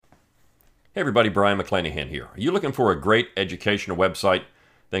Hey everybody, Brian McClanahan here. Are you looking for a great educational website?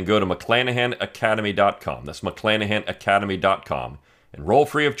 Then go to McClanahanacademy.com. That's McClanahanacademy.com. Enroll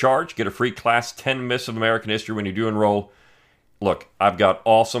free of charge. Get a free class, 10 Myths of American History when you do enroll. Look, I've got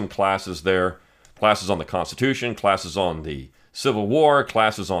awesome classes there. Classes on the Constitution, classes on the Civil War,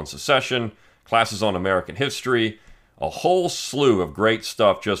 classes on secession, classes on American history. A whole slew of great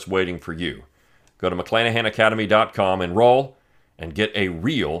stuff just waiting for you. Go to McClanahanacademy.com, enroll, and get a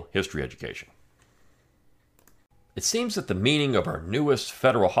real history education. It seems that the meaning of our newest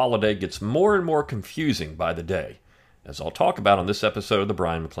federal holiday gets more and more confusing by the day, as I'll talk about on this episode of The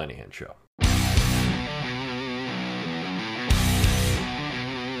Brian McClanahan Show.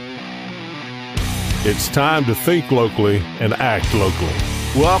 It's time to think locally and act locally.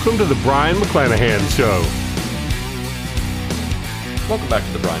 Welcome to The Brian McClanahan Show. Welcome back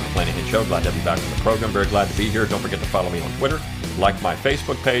to The Brian McClanahan Show. Glad to have you back on the program. Very glad to be here. Don't forget to follow me on Twitter, like my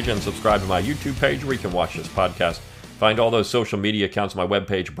Facebook page, and subscribe to my YouTube page where you can watch this podcast. Find all those social media accounts on my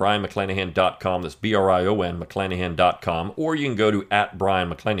webpage, brianmcclanahan.com. That's BRION, McClanahan.com. Or you can go to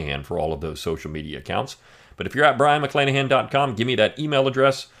 @BrianMcClanahan for all of those social media accounts. But if you're at brianmcclanahan.com, give me that email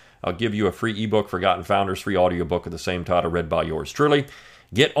address. I'll give you a free ebook, Forgotten Founders, free audiobook of the same title, read by yours truly.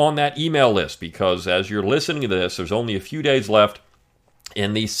 Get on that email list because as you're listening to this, there's only a few days left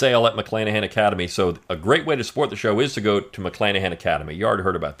in the sale at McClanahan Academy. So a great way to support the show is to go to McClanahan Academy. You already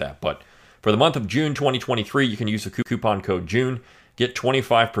heard about that. But for the month of June 2023, you can use the coupon code JUNE. Get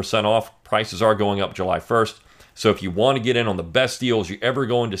 25% off. Prices are going up July 1st. So if you want to get in on the best deals you're ever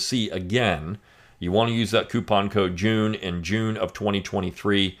going to see again, you want to use that coupon code JUNE in June of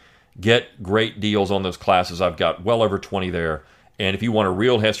 2023. Get great deals on those classes. I've got well over 20 there. And if you want a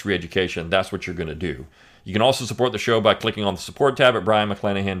real history education, that's what you're going to do. You can also support the show by clicking on the support tab at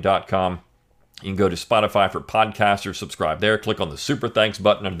brianmcclanahan.com. You can go to Spotify for podcasters, subscribe there. Click on the super thanks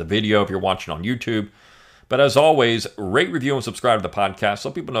button under the video if you're watching on YouTube. But as always, rate, review, and subscribe to the podcast.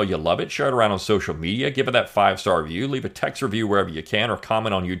 Let people know you love it. Share it around on social media. Give it that 5-star review. Leave a text review wherever you can or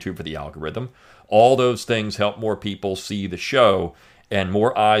comment on YouTube for the algorithm. All those things help more people see the show, and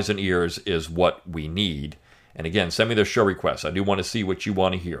more eyes and ears is what we need. And again, send me those show requests. I do want to see what you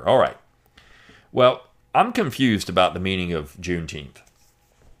want to hear. All right. Well, I'm confused about the meaning of Juneteenth.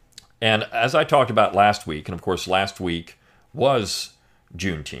 And as I talked about last week, and of course last week was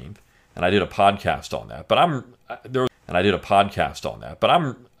Juneteenth, and I did a podcast on that.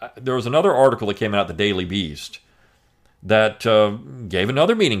 There was another article that came out at the Daily Beast that gave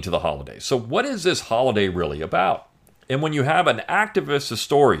another meaning to the holiday. So what is this holiday really about? And when you have an activist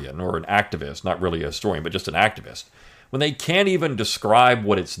historian, or an activist, not really a historian, but just an activist, when they can't even describe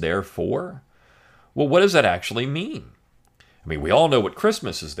what it's there for, well, what does that actually mean? I mean, we all know what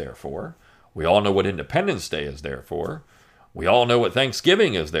Christmas is there for. We all know what Independence Day is there for. We all know what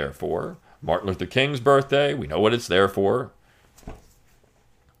Thanksgiving is there for. Martin Luther King's birthday, we know what it's there for.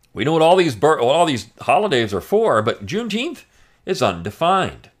 We know what all these holidays are for, but Juneteenth is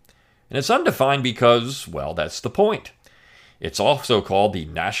undefined. And it's undefined because, well, that's the point. It's also called the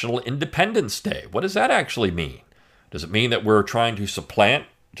National Independence Day. What does that actually mean? Does it mean that we're trying to supplant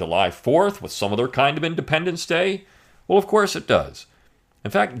July 4th with some other kind of Independence Day? Well, of course it does.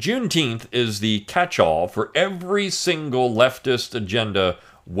 In fact, Juneteenth is the catch-all for every single leftist agenda,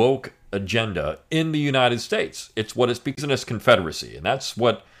 woke agenda in the United States. It's what it's business confederacy, and that's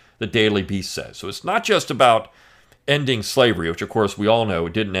what the Daily Beast says. So it's not just about ending slavery, which of course we all know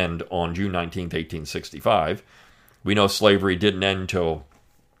didn't end on June 19th, 1865. We know slavery didn't end until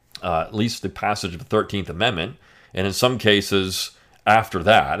at least the passage of the 13th Amendment, and in some cases after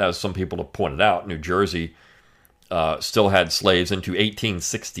that, as some people have pointed out, New Jersey still had slaves into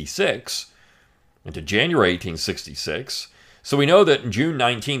 1866, into January 1866. So we know that June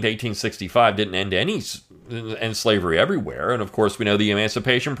 19th, 1865 didn't end slavery everywhere. And of course, we know the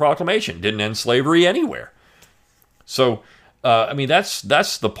Emancipation Proclamation didn't end slavery anywhere. So,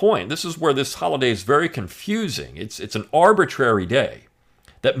 that's the point. This is where this holiday is very confusing. It's an arbitrary day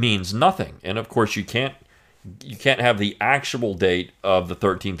that means nothing. And of course, you can't have the actual date of the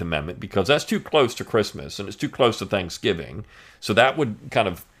 13th Amendment because that's too close to Christmas and it's too close to Thanksgiving. So that would kind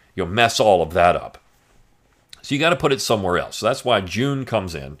of mess all of that up. So you got to put it somewhere else. So that's why June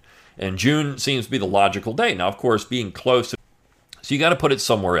comes in, and June seems to be the logical date. Now, of course, being close to... So you got to put it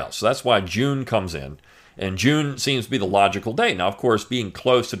somewhere else. So that's why June comes in, and June seems to be the logical date. Now, of course, being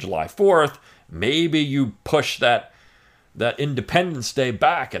close to July 4th, maybe you push that Independence Day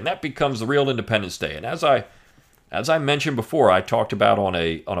back, and that becomes the real Independence Day. And as I mentioned before, I talked about on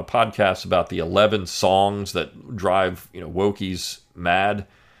a podcast about the 11 songs that drive wokies mad.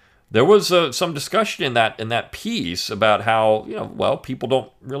 there was some discussion in that piece about how, people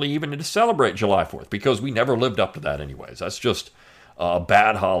don't really even need to celebrate July 4th because we never lived up to that anyways. That's just a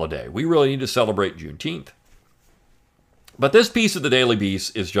bad holiday. We really need to celebrate Juneteenth. But this piece of the Daily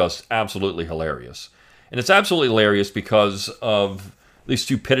Beast is just absolutely hilarious. And it's absolutely hilarious because of the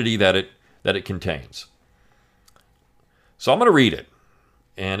stupidity that it contains. So I'm going to read it.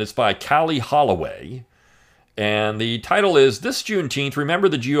 And it's by Callie Holloway. And the title is, "This Juneteenth, Remember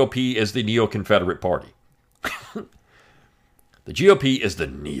the GOP is the Neo-Confederate Party." The GOP is the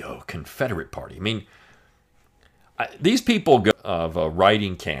Neo-Confederate Party. I mean, these people go of a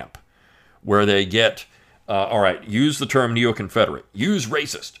writing camp where they get, all right, use the term Neo-Confederate, use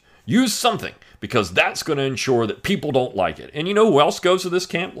racist, use something, because that's going to ensure that people don't like it. And you know who else goes to this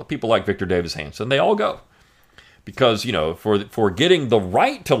camp? Well, people like Victor Davis Hanson. They all go. Because, for getting the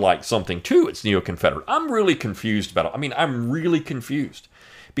right to like something too, it's Neo-Confederate. I'm really confused about it. I mean, I'm really confused.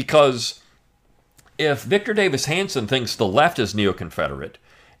 Because if Victor Davis Hanson thinks the left is Neo-Confederate,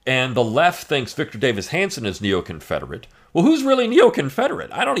 and the left thinks Victor Davis Hanson is Neo-Confederate, well, who's really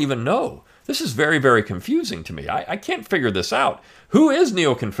Neo-Confederate? I don't even know. This is very, very confusing to me. I can't figure this out. Who is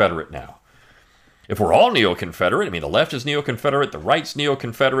Neo-Confederate now? If we're all Neo-Confederate, I mean, the left is Neo-Confederate, the right's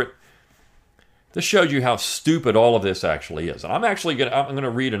Neo-Confederate. This showed you how stupid all of this actually is. And I'm going to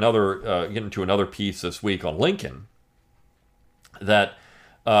read get into another piece this week on Lincoln that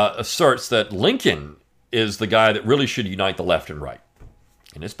asserts that Lincoln is the guy that really should unite the left and right.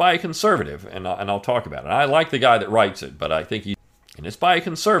 And it's by a conservative, and I'll talk about it. And I like the guy that writes it, but I think it's by a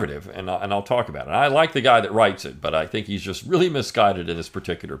conservative, and I'll talk about it. And I like the guy that writes it, but I think he's just really misguided in this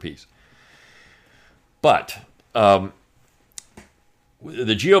particular piece. But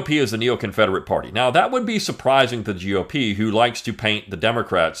the GOP is the Neo-Confederate Party. Now, that would be surprising to the GOP, who likes to paint the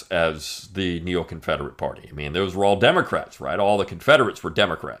Democrats as the Neo-Confederate Party. I mean, those were all Democrats, right? All the Confederates were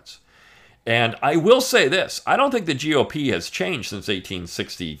Democrats. And I will say this. I don't think the GOP has changed since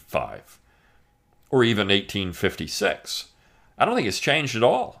 1865 or even 1856. I don't think it's changed at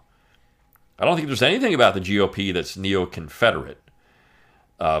all. I don't think there's anything about the GOP that's Neo-Confederate.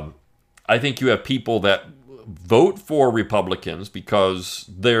 I think you have people that vote for Republicans because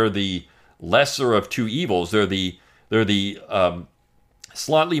they're the lesser of two evils. They're the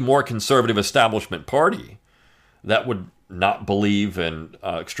slightly more conservative establishment party that would not believe in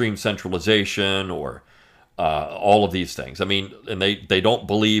extreme centralization or all of these things. I mean, and they don't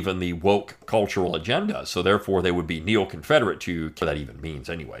believe in the woke cultural agenda, so therefore they would be Neo-Confederate to what that even means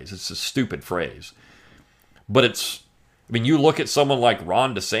anyways. It's a stupid phrase. But you look at someone like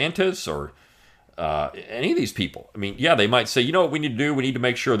Ron DeSantis or any of these people. I mean, yeah, they might say, you know what we need to do? We need to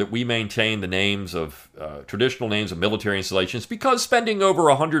make sure that we maintain the names of traditional names of military installations because spending over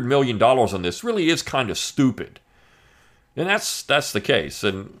 $100 million on this really is kind of stupid. And that's the case.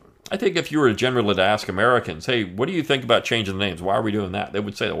 And I think if you were generally to ask Americans, hey, what do you think about changing the names? Why are we doing that? They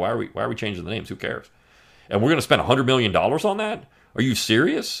would say, why are we changing the names? Who cares? And we're going to spend $100 million on that? Are you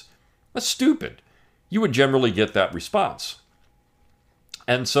serious? That's stupid. You would generally get that response.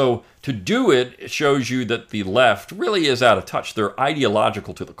 And so to do it shows you that the left really is out of touch. They're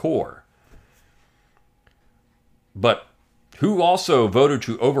ideological to the core. But who also voted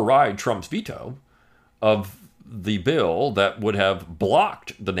to override Trump's veto of the bill that would have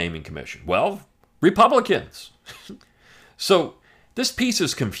blocked the naming commission? Well, Republicans. So this piece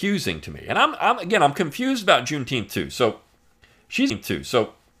is confusing to me. And I'm confused about Juneteenth too. So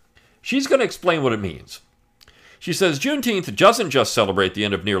she's going to explain what it means. She says, Juneteenth doesn't just celebrate the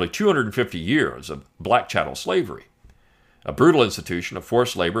end of nearly 250 years of black chattel slavery, a brutal institution of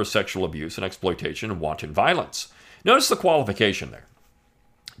forced labor, sexual abuse, and exploitation and wanton violence. Notice the qualification there.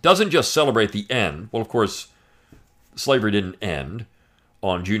 It doesn't just celebrate the end. Well, of course, slavery didn't end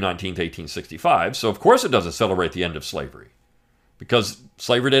on June 19th, 1865, so of course it doesn't celebrate the end of slavery, because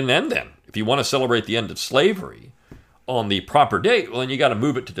slavery didn't end then. If you want to celebrate the end of slavery on the proper date, well, then you got to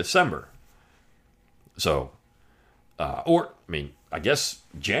move it to December. So... I guess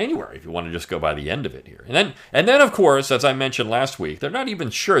January, if you want to just go by the end of it here. And then, of course, as I mentioned last week, they're not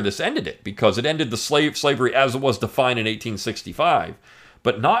even sure this ended it, because it ended the slavery as it was defined in 1865,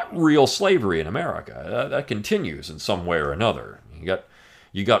 but not real slavery in America. That continues in some way or another.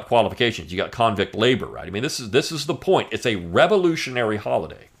 You got qualifications, you got convict labor, right? I mean, this is the point. It's a revolutionary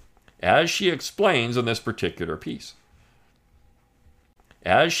holiday, as she explains in this particular piece.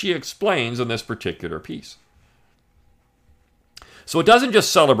 So it doesn't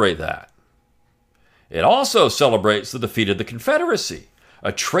just celebrate that. It also celebrates the defeat of the Confederacy,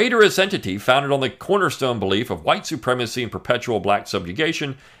 a traitorous entity founded on the cornerstone belief of white supremacy and perpetual black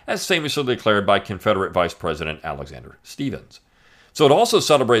subjugation, as famously declared by Confederate Vice President Alexander Stephens. So it also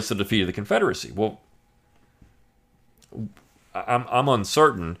celebrates the defeat of the Confederacy. Well, I'm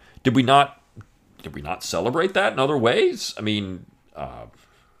uncertain. Did we not celebrate that in other ways? I mean,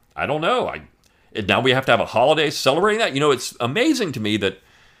 I don't know. Now we have to have a holiday celebrating that. It's amazing to me that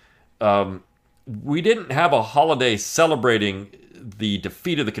we didn't have a holiday celebrating the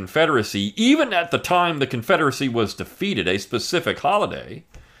defeat of the Confederacy, even at the time the Confederacy was defeated, a specific holiday.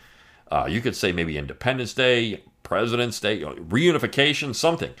 You could say maybe Independence Day, President's Day, reunification,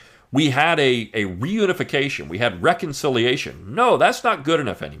 something. We had a reunification. We had reconciliation. No, that's not good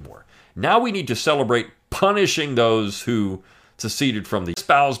enough anymore. Now we need to celebrate punishing those who seceded from the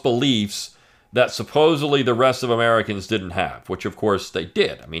espoused beliefs that supposedly the rest of Americans didn't have, which of course they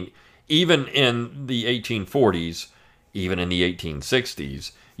did. I mean, even in the 1840s, even in the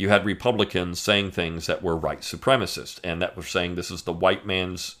 1860s, you had Republicans saying things that were right supremacist, and that were saying this is the white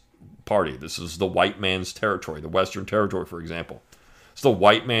man's party, this is the white man's territory, the Western Territory, for example. It's the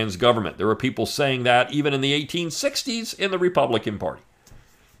white man's government. There were people saying that even in the 1860s in the Republican Party.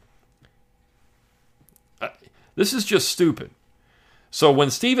 This is just stupid. So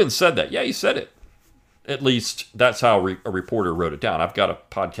when Stevens said that, yeah, he said it. At least that's how a reporter wrote it down. I've got a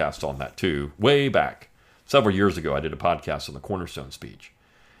podcast on that too, way back. Several years ago, I did a podcast on the Cornerstone speech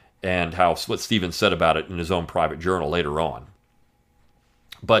and what Stevens said about it in his own private journal later on.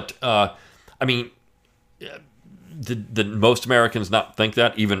 But, I mean, did most Americans not think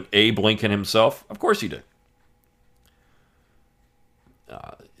that? Even Abe Lincoln himself? Of course he did.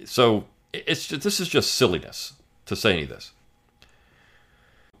 So this is just silliness to say any of this.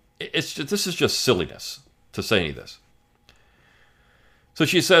 This is just silliness to say any of this. So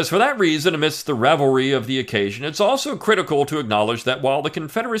she says, for that reason, amidst the revelry of the occasion, it's also critical to acknowledge that while the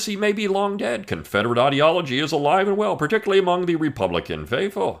Confederacy may be long dead, Confederate ideology is alive and well, particularly among the Republican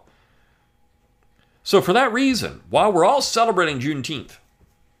faithful. So for that reason, while we're all celebrating Juneteenth,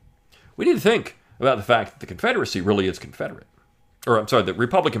 we need to think about the fact that the Confederacy really is Confederate. Or, I'm sorry, the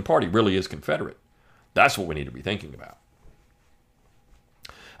Republican Party really is Confederate. That's what we need to be thinking about.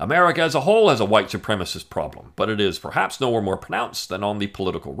 America as a whole has a white supremacist problem, but it is perhaps nowhere more pronounced than on the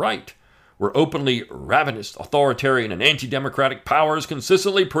political right, where openly ravenous, authoritarian, and anti-democratic powers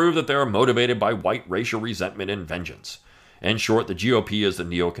consistently prove that they are motivated by white racial resentment and vengeance. In short, the GOP is the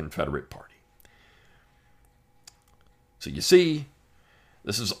neo-Confederate Party. So you see,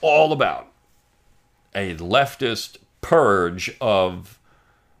 this is all about a leftist purge of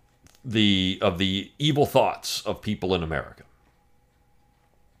the evil thoughts of people in America.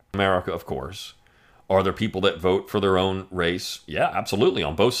 America, of course. Are there people that vote for their own race? Yeah, absolutely,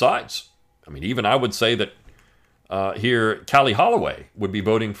 on both sides. I mean, even I would say that here, Callie Holloway would be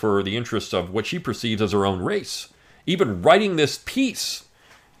voting for the interests of what she perceives as her own race. Even writing this piece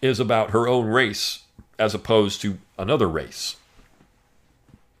is about her own race as opposed to another race.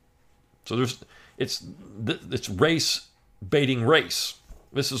 So it's race baiting race.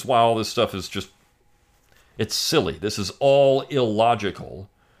 This is why all this stuff is it's silly. This is all illogical.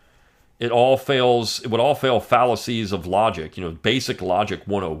 It would all fail fallacies of logic, basic logic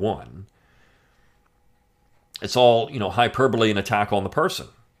 101. It's all, hyperbole and attack on the person.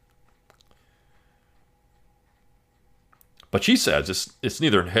 But she says it's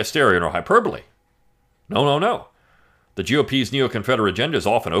neither hysteria nor hyperbole. No. The GOP's neo-Confederate agenda is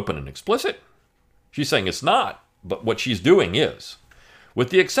often open and explicit. She's saying it's not, but what she's doing is. With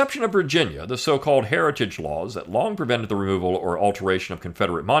the exception of Virginia, the so-called heritage laws that long prevented the removal or alteration of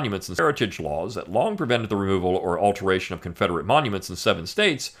Confederate monuments in 7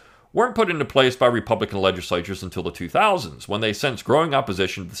 states weren't put into place by Republican legislatures until the 2000s, when they sensed growing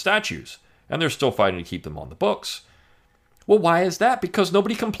opposition to the statutes, and they're still fighting to keep them on the books. Well, why is that? Because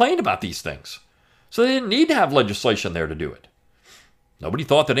nobody complained about these things. So they didn't need to have legislation there to do it. Nobody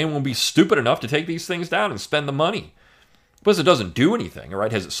thought that anyone would be stupid enough to take these things down and spend the money. Because it doesn't do anything, all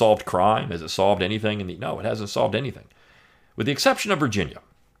right? Has it solved crime? Has it solved anything? No, it hasn't solved anything. With the exception of Virginia.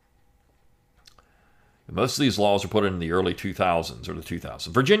 Most of these laws were put in the early 2000s or the 2000s.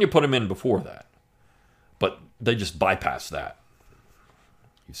 Virginia put them in before that. But they just bypassed that,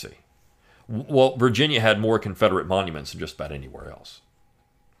 you see. Well, Virginia had more Confederate monuments than just about anywhere else.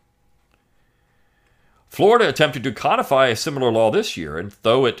 Florida attempted to codify a similar law this year, and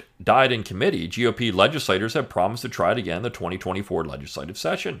though it died in committee, GOP legislators have promised to try it again in the 2024 legislative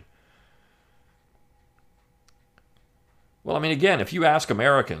session. Well, I mean, again, if you ask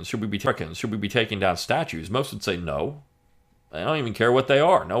Americans, should we be taking down statues, most would say no. I don't even care what they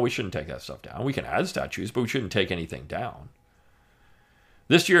are. No, we shouldn't take that stuff down. We can add statues, but we shouldn't take anything down.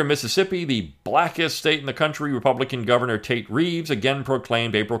 This year in Mississippi, the blackest state in the country, Republican Governor Tate Reeves again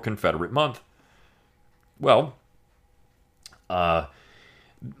proclaimed April Confederate Month. Well,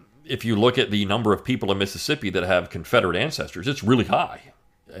 If you look at the number of people in Mississippi that have Confederate ancestors, it's really high.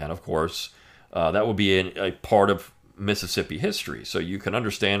 And of course, that would be a part of Mississippi history. So you can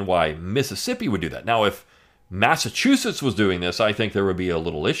understand why Mississippi would do that. Now, if Massachusetts was doing this, I think there would be a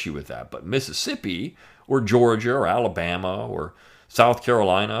little issue with that. But Mississippi or Georgia or Alabama or South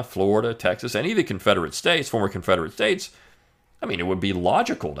Carolina, Florida, Texas, any of the Confederate states, former Confederate states, I mean, it would be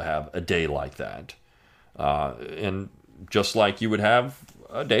logical to have a day like that. And just like you would have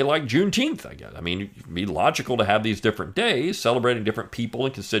a day like Juneteenth, I guess. I mean, it'd be logical to have these different days celebrating different people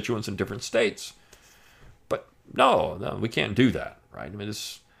and constituents in different states. But no, we can't do that, right? I mean,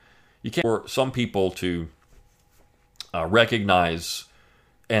 you can't for some people to recognize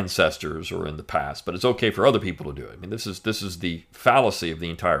ancestors or in the past, but it's okay for other people to do it. I mean, this is the fallacy of the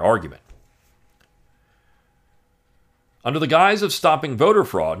entire argument. Under the guise of stopping voter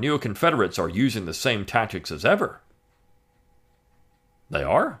fraud, neo-Confederates are using the same tactics as ever. They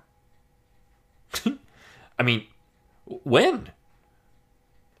are? I mean, when?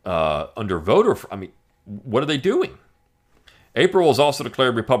 Under voter fraud, I mean, what are they doing? April was also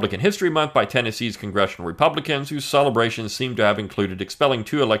declared Republican History Month by Tennessee's congressional Republicans, whose celebrations seem to have included expelling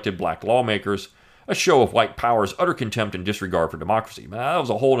 2 elected black lawmakers, a show of white power's utter contempt and disregard for democracy. Man, that was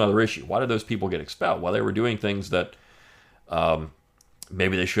a whole other issue. Why did those people get expelled? Well, they were doing things that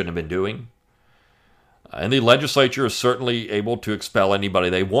maybe they shouldn't have been doing. And the legislature is certainly able to expel anybody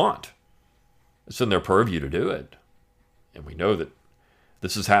they want. It's in their purview to do it. And we know that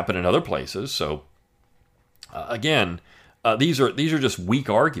this has happened in other places. So, again, these are just weak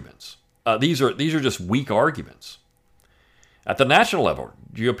arguments. These are just weak arguments. At the national level,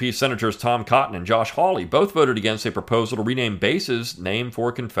 GOP Senators Tom Cotton and Josh Hawley both voted against a proposal to rename bases named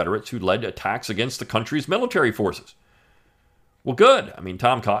for Confederates who led attacks against the country's military forces. Well, good. I mean,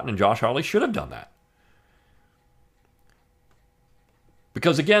 Tom Cotton and Josh Hawley should have done that.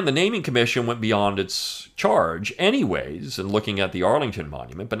 Because, again, the Naming Commission went beyond its charge anyways in looking at the Arlington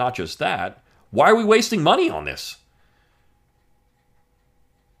Monument, but not just that. Why are we wasting money on this?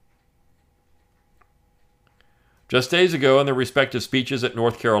 Just days ago, in their respective speeches at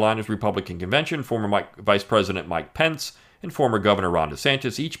North Carolina's Republican Convention, former Vice President Mike Pence and former Governor Ron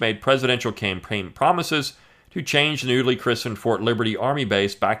DeSantis each made presidential campaign promises to change the newly christened Fort Liberty Army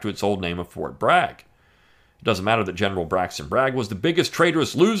Base back to its old name of Fort Bragg. It doesn't matter that General Braxton Bragg was the biggest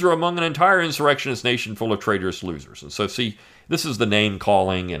traitorous loser among an entire insurrectionist nation full of traitorous losers. And so, see, this is the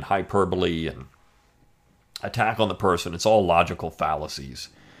name-calling and hyperbole and attack on the person. It's all logical fallacies.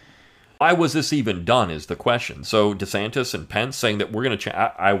 Why was this even done is the question. So DeSantis and Pence saying that we're going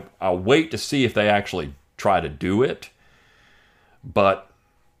to I'll wait to see if they actually try to do it. But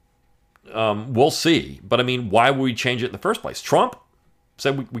we'll see. But, I mean, why would we change it in the first place? Trump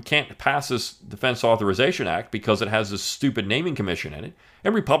said we can't pass this Defense Authorization Act because it has this stupid naming commission in it,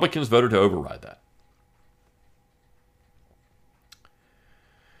 and Republicans voted to override that.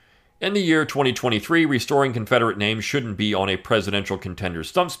 In the year 2023, restoring Confederate names shouldn't be on a presidential contender's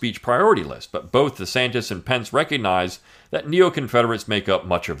stump speech priority list, but both DeSantis and Pence recognize that neo-Confederates make up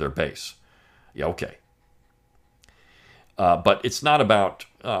much of their base. Yeah, okay. But it's not about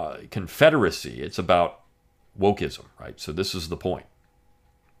Confederacy, it's about wokeism, right? So this is the point.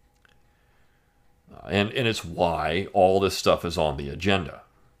 And it's why all this stuff is on the agenda.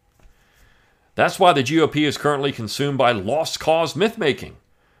 That's why the GOP is currently consumed by lost cause myth-making,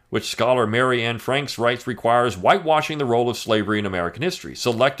 which scholar Mary Anne Franks writes requires whitewashing the role of slavery in American history.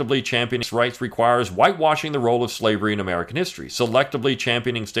 Selectively championing states' rights requires whitewashing the role of slavery in American history. Selectively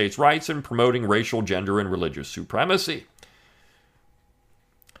championing states' rights and promoting racial, gender, and religious supremacy.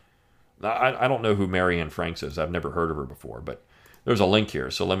 Now, I don't know who Mary Anne Franks is. I've never heard of her before, but there's a link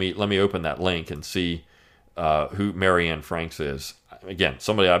here. So let me open that link and see who Mary Anne Franks is. Again,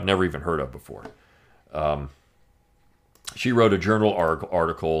 somebody I've never even heard of before. She wrote a journal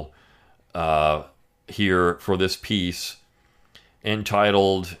article here for this piece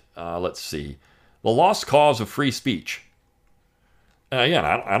entitled, let's see, The Lost Cause of Free Speech. Again,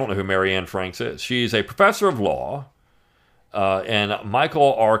 I don't know who Mary Anne Franks is. She's a professor of law and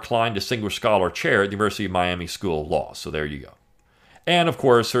Michael R. Klein Distinguished Scholar Chair at the University of Miami School of Law. So there you go. And, of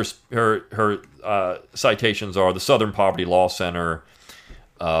course, her citations are the Southern Poverty Law Center,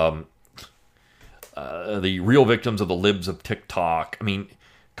 the Real Victims of the Libs of TikTok. I mean,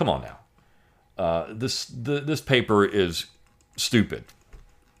 come on now. This paper is stupid.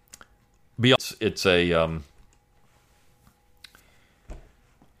 It's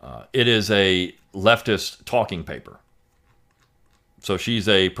it is a leftist talking paper. So she's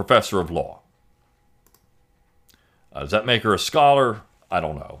a professor of law. Does that make her a scholar? I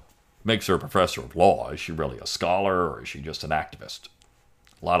don't know. makes her a professor of law. Is she really a scholar, or is she just an activist?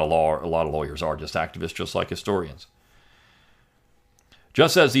 A lot of lawyers are just activists, just like historians.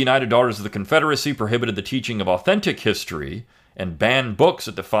 Just as the United Daughters of the Confederacy prohibited the teaching of authentic history and banned books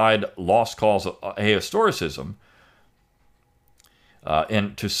that defied lost cause ahistoricism,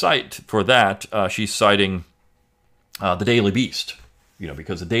 and to cite for that, she's citing the Daily Beast,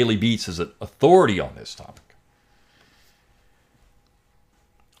 because the Daily Beast is an authority on this topic.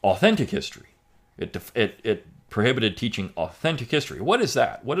 Authentic history. It prohibited teaching authentic history. What is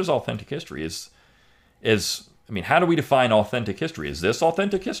that? What is authentic history? How do we define authentic history? Is this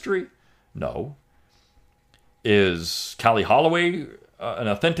authentic history? No. Is Callie Holloway an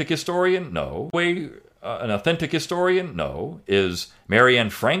authentic historian? No. An authentic historian? No. Is Marianne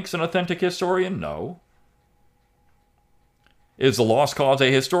Franks an authentic historian? No. Is the lost cause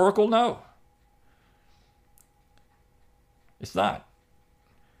ahistorical? No. It's not.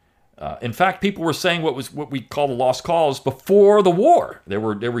 In fact, people were saying what we call the lost cause before the war. They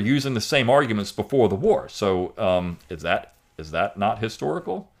were using the same arguments before the war. So is that not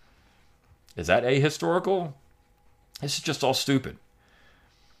historical? Is that ahistorical? This is just all stupid.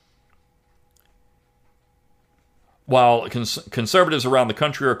 While conservatives around the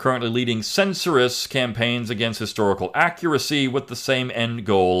country are currently leading censorious campaigns against historical accuracy with the same end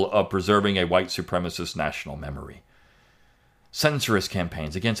goal of preserving a white supremacist national memory. Censorious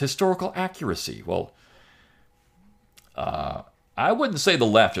campaigns against historical accuracy. Well, I wouldn't say the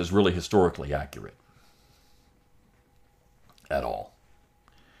left is really historically accurate at all.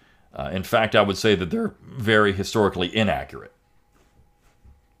 In fact, I would say that they're very historically inaccurate.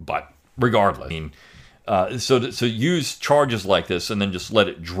 But regardless, so use charges like this and then just let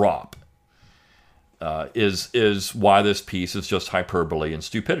it drop is why this piece is just hyperbole and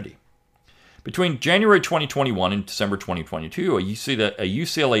stupidity. Between January 2021 and December 2022, a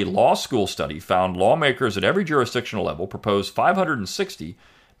UCLA law school study found lawmakers at every jurisdictional level proposed 560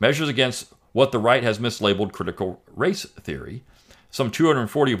 measures against what the right has mislabeled critical race theory, some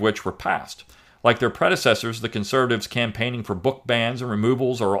 240 of which were passed. Like their predecessors, the conservatives campaigning for book bans and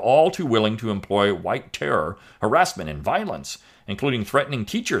removals are all too willing to employ white terror, harassment, and violence, including threatening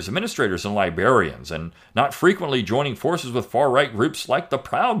teachers, administrators, and librarians, and not frequently joining forces with far-right groups like the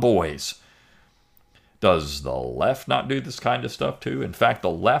Proud Boys. Does the left not do this kind of stuff too? In fact, the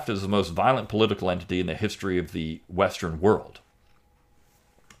left is the most violent political entity in the history of the Western world.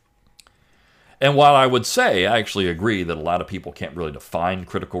 And while I would say, I actually agree that a lot of people can't really define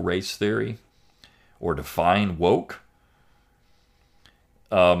critical race theory or define woke,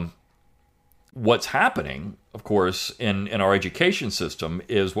 what's happening, of course, in our education system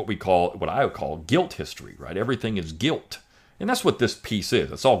is what I would call guilt history, right? Everything is guilt. And that's what this piece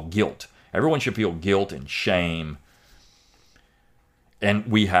is. It's all guilt. Everyone should feel guilt and shame. And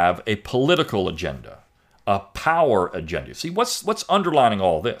we have a political agenda, a power agenda. See, what's underlining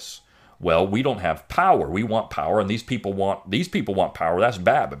all this? Well, we don't have power. We want power, and these people want power. That's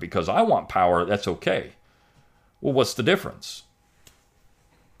bad, but because I want power, that's okay. Well, what's the difference?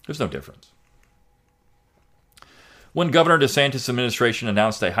 There's no difference. When Governor DeSantis' administration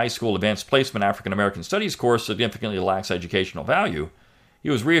announced a high school advanced placement African American Studies course significantly lacks educational value, he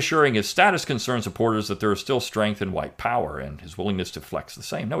was reassuring his status concerned supporters that there is still strength in white power and his willingness to flex the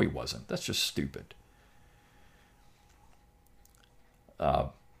same. No, he wasn't. That's just stupid.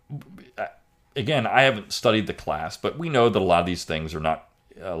 Again, I haven't studied the class, but we know that a lot of these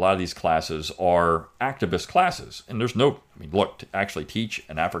classes are activist classes. And there's to actually teach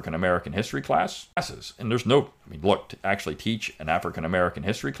an African American history class,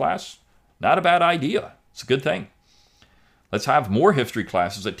 not a bad idea. It's a good thing. Let's have more history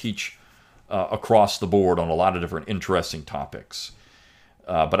classes that teach across the board on a lot of different interesting topics.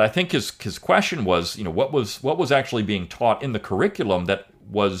 But I think his question was, what was actually being taught in the curriculum that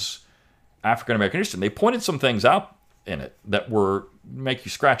was African American history? And they pointed some things out in it that make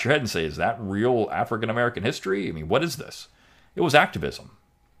you scratch your head and say, is that real African American history? I mean, what is this? It was activism.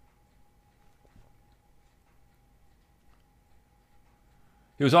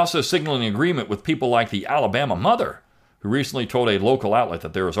 He was also signaling agreement with people like the Alabama Mother, who recently told a local outlet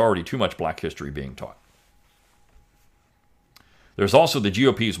that there is already too much black history being taught. There's also the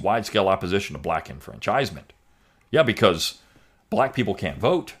GOP's wide-scale opposition to black enfranchisement. Yeah, because black people can't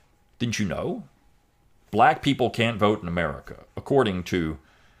vote. Didn't you know? Black people can't vote in America, according to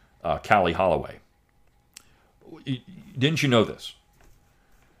Callie Holloway. Didn't you know this?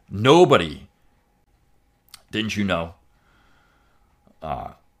 Nobody. Didn't you know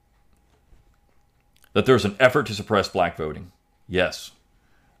that there's an effort to suppress black voting? Yes,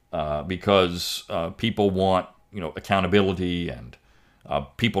 because people want accountability and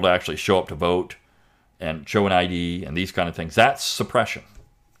people to actually show up to vote and show an ID and these kind of things. That's suppression.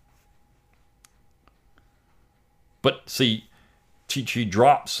 But see, she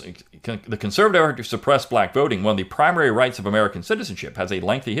drops the conservative effort to suppress black voting, one of the primary rights of American citizenship, has a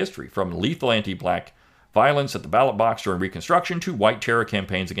lengthy history, from lethal anti-black violence at the ballot box during Reconstruction to white terror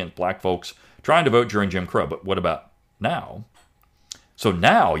campaigns against black folks trying to vote during Jim Crow. But what about now? So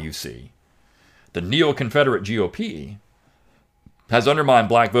now, you see, the neo-Confederate GOP has undermined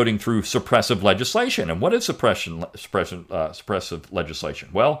black voting through suppressive legislation. And what is suppressive legislation?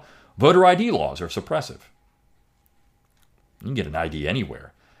 Well, voter ID laws are suppressive. You can get an ID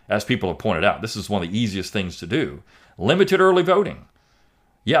anywhere. As people have pointed out, this is one of the easiest things to do. Limited early voting.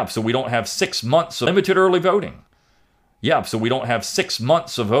 Yeah, so we don't have 6 months of limited early voting. Yeah, so we don't have 6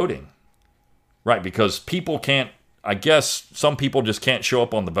 months of voting. Right, because people can't, I guess some people just can't show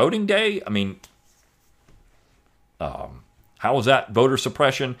up on the voting day. I mean, how is that voter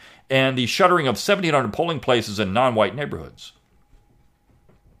suppression? And the shuttering of 1,700 polling places in non-white neighborhoods.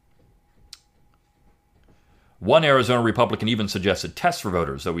 One Arizona Republican even suggested tests for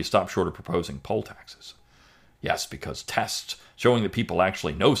voters, though we stopped short of proposing poll taxes. Yes, because tests showing that people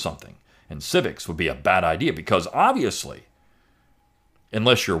actually know something in civics would be a bad idea, because obviously,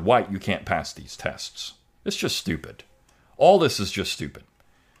 unless you're white, you can't pass these tests. It's just stupid. All this is just stupid.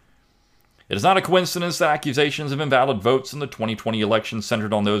 It is not a coincidence that accusations of invalid votes in the 2020 election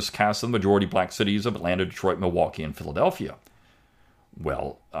centered on those cast in the majority black cities of Atlanta, Detroit, Milwaukee, and Philadelphia.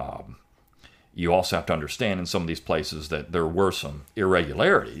 Well, you also have to understand in some of these places that there were some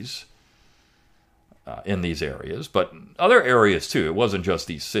irregularities in these areas, but other areas too. It wasn't just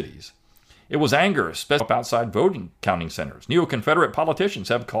these cities. It was anger, especially outside voting counting centers. Neo-Confederate politicians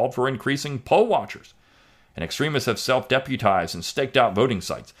have called for increasing poll watchers, and extremists have self-deputized and staked out voting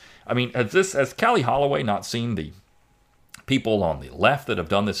sites. I mean, has Callie Holloway not seen the people on the left that have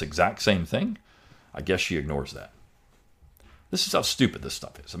done this exact same thing? I guess she ignores that. This is how stupid this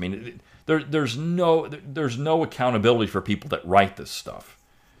stuff is. I mean, there's no accountability for people that write this stuff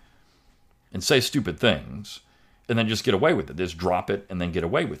and say stupid things and then just get away with it. Just drop it and then get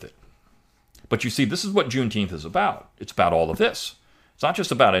away with it. But you see, this is what Juneteenth is about. It's about all of this. It's not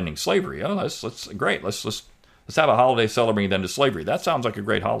just about ending slavery. Oh, let's great. Let's have a holiday celebrating the end of slavery. That sounds like a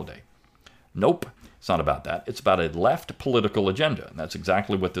great holiday. Nope, it's not about that. It's about a left political agenda, and that's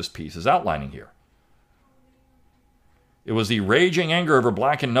exactly what this piece is outlining here. It was the raging anger over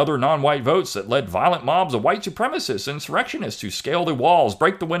black and other non-white votes that led violent mobs of white supremacists and insurrectionists to scale the walls,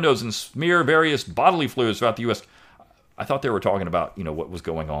 break the windows, and smear various bodily fluids throughout the U.S. I thought they were talking about, what was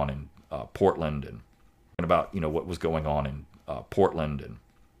going on in Portland and what was going on in Portland and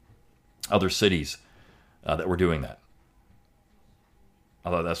other cities that were doing that.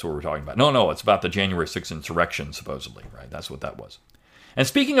 I thought that's what we're talking about. No, it's about the January 6th insurrection, supposedly, right? That's what that was. And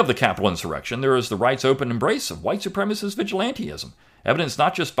speaking of the Capitol insurrection, there is the right's open embrace of white supremacist vigilantism, evidenced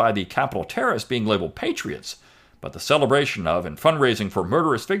not just by the Capitol terrorists being labeled patriots, but the celebration of and fundraising for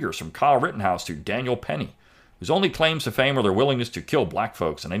murderous figures from Kyle Rittenhouse to Daniel Penny, whose only claims to fame are their willingness to kill black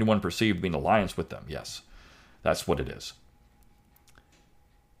folks and anyone perceived to be in alliance with them. Yes, that's what it is.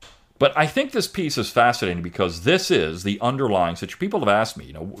 But I think this piece is fascinating because this is the underlying situation. People have asked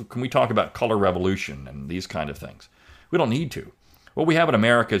me, can we talk about color revolution and these kind of things? We don't need to. What we have in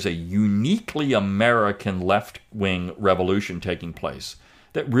America is a uniquely American left-wing revolution taking place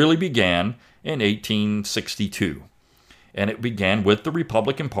that really began in 1862. And it began with the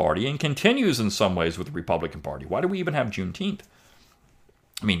Republican Party and continues in some ways with the Republican Party. Why do we even have Juneteenth?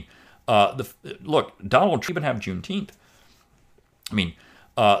 I mean, look, Donald Trump even have Juneteenth. I mean,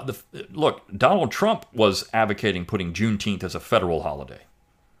 look, Donald Trump was advocating putting Juneteenth as a federal holiday.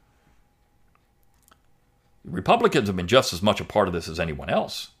 Republicans have been just as much a part of this as anyone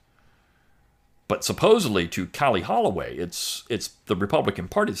else. But supposedly to Callie Holloway, it's the Republican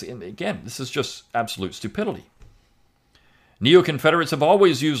Party. And again, this is just absolute stupidity. Neo-Confederates have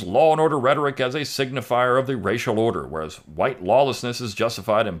always used law and order rhetoric as a signifier of the racial order, whereas white lawlessness is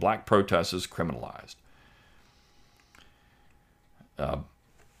justified and black protest is criminalized.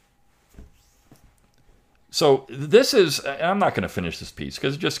 So this is, I'm not going to finish this piece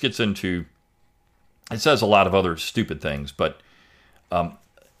because it just gets into, it says a lot of other stupid things, but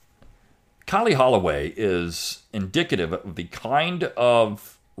Callie Holloway is indicative of the kind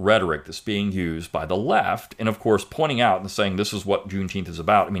of rhetoric that's being used by the left, and of course pointing out and saying this is what Juneteenth is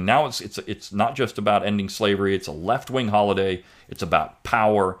about. I mean, now it's not just about ending slavery. It's a left-wing holiday. It's about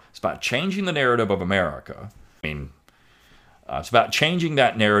power. It's about changing the narrative of America. I mean, it's about changing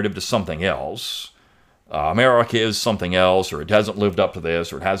that narrative to something else. America is something else, or it hasn't lived up to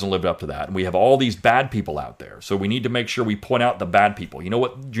this, or it hasn't lived up to that. And we have all these bad people out there. So we need to make sure we point out the bad people. You know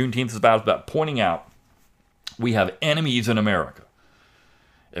what Juneteenth is about? It's about pointing out we have enemies in America.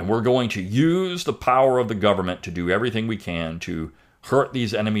 And we're going to use the power of the government to do everything we can to hurt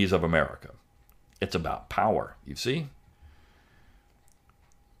these enemies of America. It's about power, you see?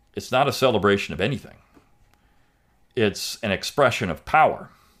 It's not a celebration of anything. It's an expression of power.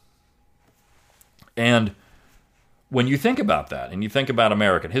 And when you think about that, and you think about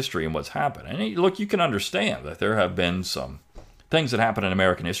American history and what's happened, and look, you can understand that there have been some things that happen in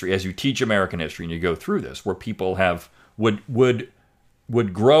American history as you teach American history and you go through this, where people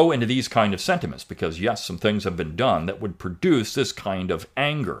would grow into these kind of sentiments because, yes, some things have been done that would produce this kind of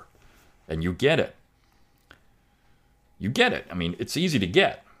anger. And you get it. You get it. I mean, it's easy to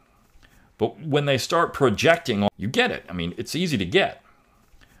get. But when they start projecting, you get it. I mean, it's easy to get.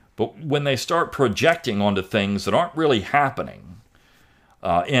 But when they start projecting onto things that aren't really happening,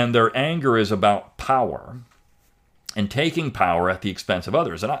 and their anger is about power and taking power at the expense of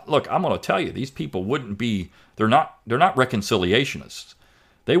others. And look, I'm going to tell you, these people they're not reconciliationists.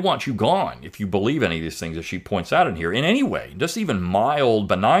 They want you gone if you believe any of these things that she points out in here in any way. Just even mild,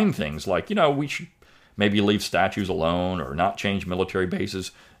 benign things like, we should maybe leave statues alone or not change military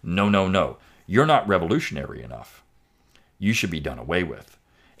bases. No. You're not revolutionary enough. You should be done away with.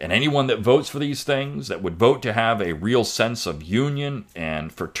 And anyone that votes for these things, that would vote to have a real sense of union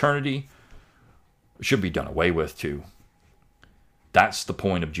and fraternity, should be done away with too. That's the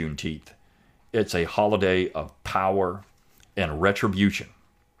point of Juneteenth. It's a holiday of power and retribution,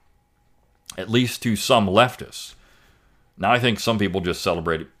 at least to some leftists. Now, I think some people just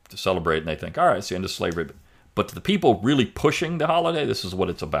celebrate and they think, all right, it's the end of slavery. But to the people really pushing the holiday, this is what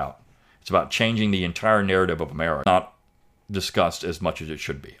it's about. It's about changing the entire narrative of America, not discussed as much as it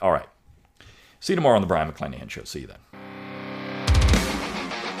should be. All right. See you tomorrow on the Brian McClanahan Show. See you then.